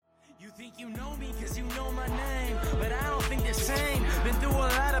think you know me cause you know my name, but I don't think the same. Been through a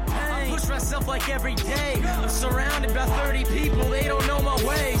lot of pain. I push myself like every day. I'm surrounded by 30 people, they don't know my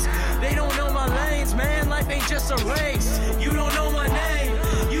ways. They don't know my lanes, man, life ain't just a race. You don't know my name,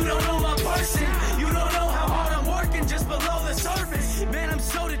 you don't know my person. You don't know how hard I'm working just below the surface. Man, I'm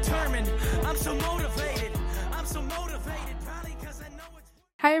so determined, I'm so motivated. I'm so motivated, probably cause I know it's...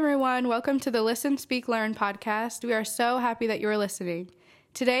 Hi everyone, welcome to the Listen, Speak, Learn podcast. We are so happy that you are listening.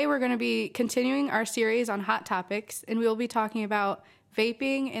 Today we're going to be continuing our series on hot topics, and we will be talking about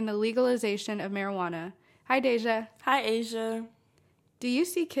vaping and the legalization of marijuana. Hi Deja. Hi Asia. Do you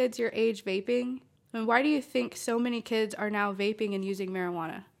see kids your age vaping? And why do you think so many kids are now vaping and using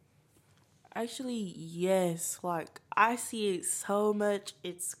marijuana? Actually, yes. I see it so much,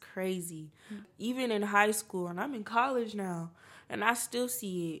 it's crazy. Even in high school, and I'm in college now, and I still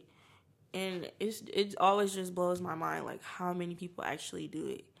see it. And it always just blows my mind, how many people actually do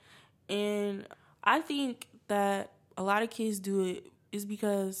it. And I think that a lot of kids do it is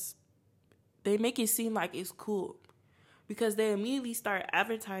because they make it seem like it's cool. Because they immediately start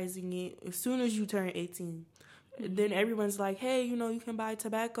advertising it as soon as you turn 18. Mm-hmm. Then everyone's like, hey, you can buy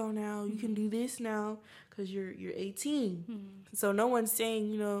tobacco now. You can do this now because you're 18. Mm-hmm. So no one's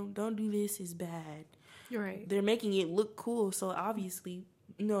saying, don't do this, is bad. You're right. They're making it look cool. So obviously...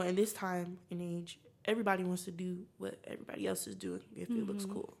 in this time and age, everybody wants to do what everybody else is doing if it looks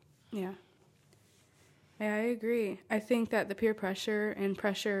cool. Yeah, I agree. I think that the peer pressure and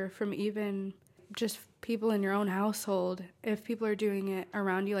pressure from even just people in your own household, if people are doing it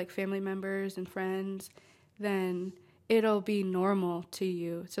around you, like family members and friends, then it'll be normal to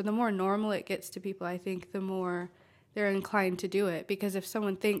you. So the more normal it gets to people, I think the more they're inclined to do it. Because if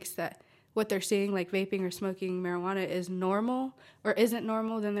someone thinks that what they're seeing, like vaping or smoking marijuana, is normal or isn't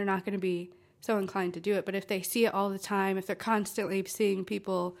normal, then they're not going to be so inclined to do it. But if they see it all the time, if they're constantly seeing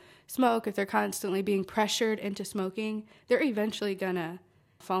people smoke, if they're constantly being pressured into smoking, they're eventually going to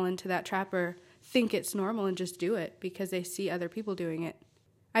fall into that trap or think it's normal and just do it because they see other people doing it.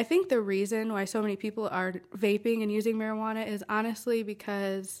 I think the reason why so many people are vaping and using marijuana is honestly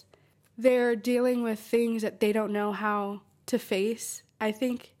because they're dealing with things that they don't know how to face. I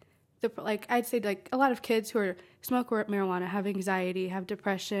think I'd say a lot of kids who smoke marijuana have anxiety, have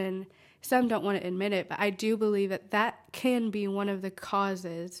depression. Some don't want to admit it, but I do believe that can be one of the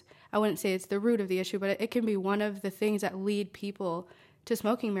causes. I wouldn't say it's the root of the issue, but it can be one of the things that lead people to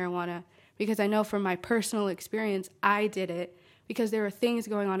smoking marijuana. Because I know from my personal experience, I did it because there were things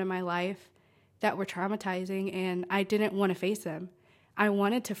going on in my life that were traumatizing, and I didn't want to face them. I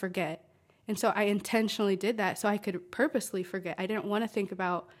wanted to forget. And so I intentionally did that so I could purposely forget. I didn't want to think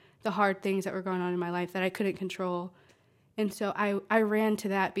about the hard things that were going on in my life that I couldn't control. And so I ran to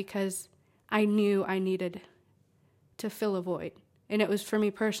that because I knew I needed to fill a void. And it was for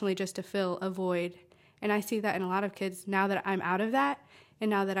me personally just to fill a void. And I see that in a lot of kids now that I'm out of that, and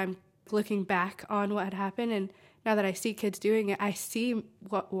now that I'm looking back on what had happened, and now that I see kids doing it, I see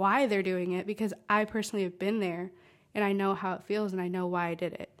why they're doing it because I personally have been there, and I know how it feels, and I know why I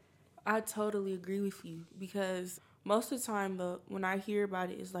did it. I totally agree with you because... most of the time, though, when I hear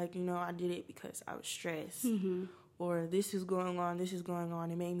about it, it's I did it because I was stressed. Mm-hmm. Or this is going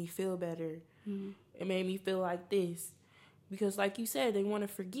on. It made me feel better. Mm-hmm. It made me feel like this. Because like you said, they want to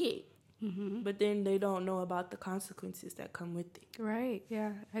forget. Mm-hmm. But then they don't know about the consequences that come with it. Right,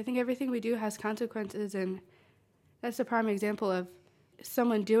 yeah. I think everything we do has consequences, and that's a prime example of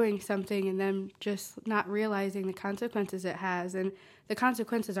someone doing something and them just not realizing the consequences it has. And the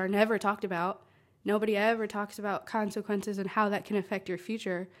consequences are never talked about. Nobody ever talks about consequences and how that can affect your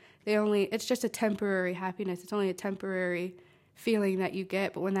future. It's just a temporary happiness. It's only a temporary feeling that you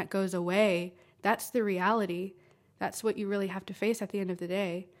get. But when that goes away, that's the reality. That's what you really have to face at the end of the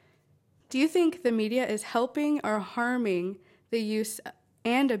day. Do you think the media is helping or harming the use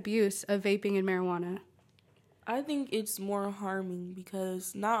and abuse of vaping and marijuana? I think it's more harming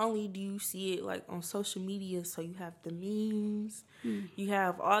because not only do you see it on social media, so you have the memes, you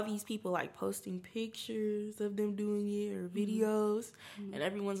have all these people posting pictures of them doing it or videos, and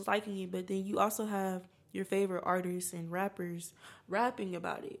everyone's liking it, but then you also have your favorite artists and rappers rapping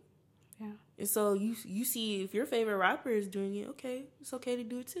about it. Yeah. And so you see if your favorite rapper is doing it, okay, it's okay to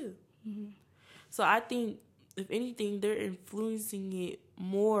do it too. Mm-hmm. So I think, if anything, they're influencing it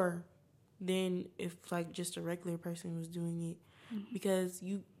more than if just a regular person was doing it. Mm-hmm. Because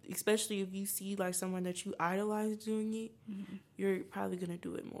especially if you see someone that you idolize doing it, you're probably going to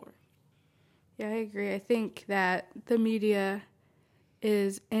do it more. Yeah, I agree. I think that the media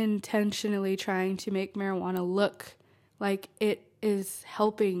is intentionally trying to make marijuana look like it is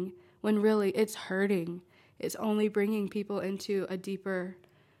helping when really it's hurting. It's only bringing people into a deeper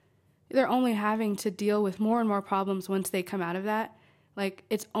they're only having to deal with more and more problems once they come out of that. Like,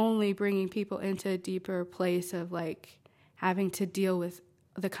 it's only bringing people into a deeper place of, like, having to deal with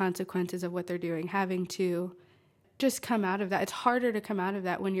the consequences of what they're doing, having to just come out of that. It's harder to come out of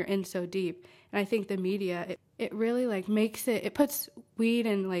that when you're in so deep. And I think the media, it really, like, it puts weed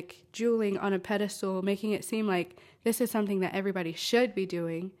and, like, juuling on a pedestal, making it seem like this is something that everybody should be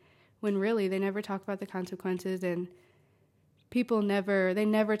doing, when really they never talk about the consequences, and people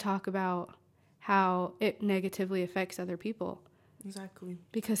never talk about how it negatively affects other people. Exactly.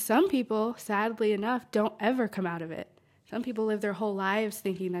 Because some people, sadly enough, don't ever come out of it. Some people live their whole lives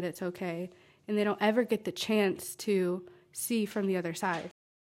thinking that it's okay, and they don't ever get the chance to see from the other side.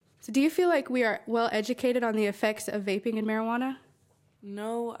 So do you feel like we are well educated on the effects of vaping and marijuana?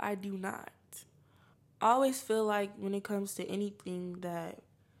 No, I do not. I always feel like when it comes to anything that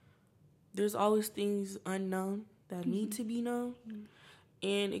there's always things unknown that need to be known.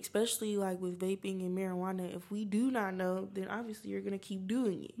 And especially like with vaping and marijuana, if we do not know, then obviously you're going to keep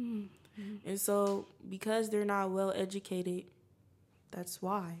doing it. And so because they're not well educated, that's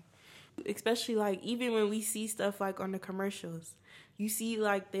why. Especially like even when we see stuff like on the commercials, you see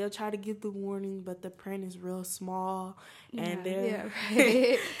like they'll try to give the warning, but the print is real small, and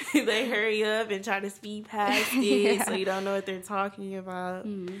right. they hurry up and try to speed past it, so you don't know what they're talking about.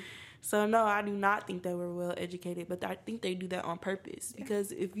 So no, I do not think that we're well educated, but I think they do that on purpose.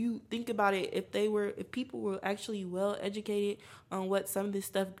 Because if you think about it, if people were actually well educated on what some of this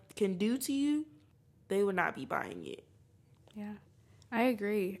stuff can do to you, they would not be buying it. Yeah, I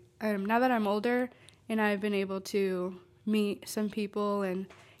agree. Now that I'm older and I've been able to meet some people and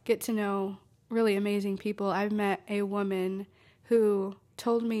get to know really amazing people, I've met a woman who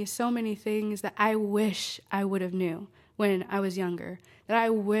told me so many things that I wish I would have knew when I was younger, that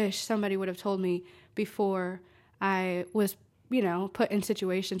I wish somebody would have told me before I was, put in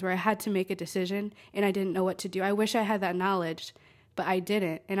situations where I had to make a decision and I didn't know what to do. I wish I had that knowledge, but I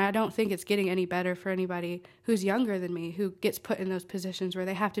didn't. And I don't think it's getting any better for anybody who's younger than me, who gets put in those positions where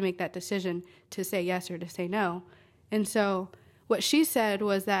they have to make that decision to say yes or to say no. And so what she said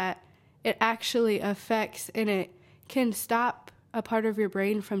was that it actually affects and it can stop a part of your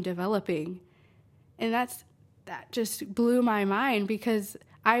brain from developing. And that just blew my mind, because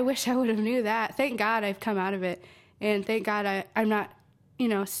I wish I would have knew that. Thank God I've come out of it. And thank God I'm not,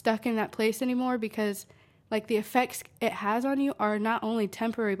 stuck in that place anymore, because like the effects it has on you are not only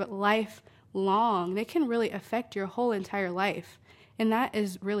temporary, but lifelong. They can really affect your whole entire life. And that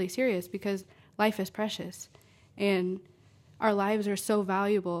is really serious, because life is precious and our lives are so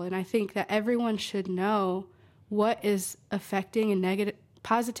valuable. And I think that everyone should know what is affecting and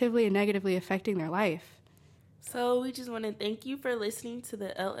positively and negatively affecting their life. So we just want to thank you for listening to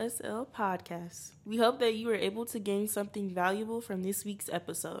the LSL podcast. We hope that you were able to gain something valuable from this week's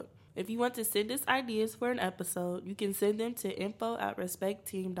episode. If you want to send us ideas for an episode, you can send them to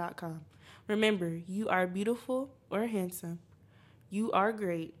info@respectteam.com. Remember, you are beautiful or handsome. You are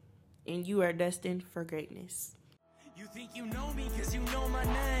great, and you are destined for greatness. You think you know me cause you know my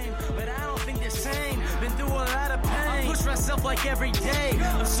name, but I don't think the same. Been through a lot of pain. I push myself like every day.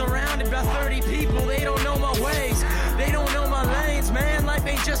 I'm surrounded by 30 people, they don't know my ways. They don't know my lanes, man, life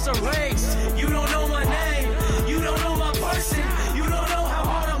ain't just a race. You don't know my name, you don't know my person. You don't know how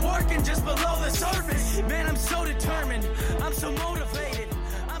hard I'm working just below the surface. Man, I'm so determined, I'm so motivated.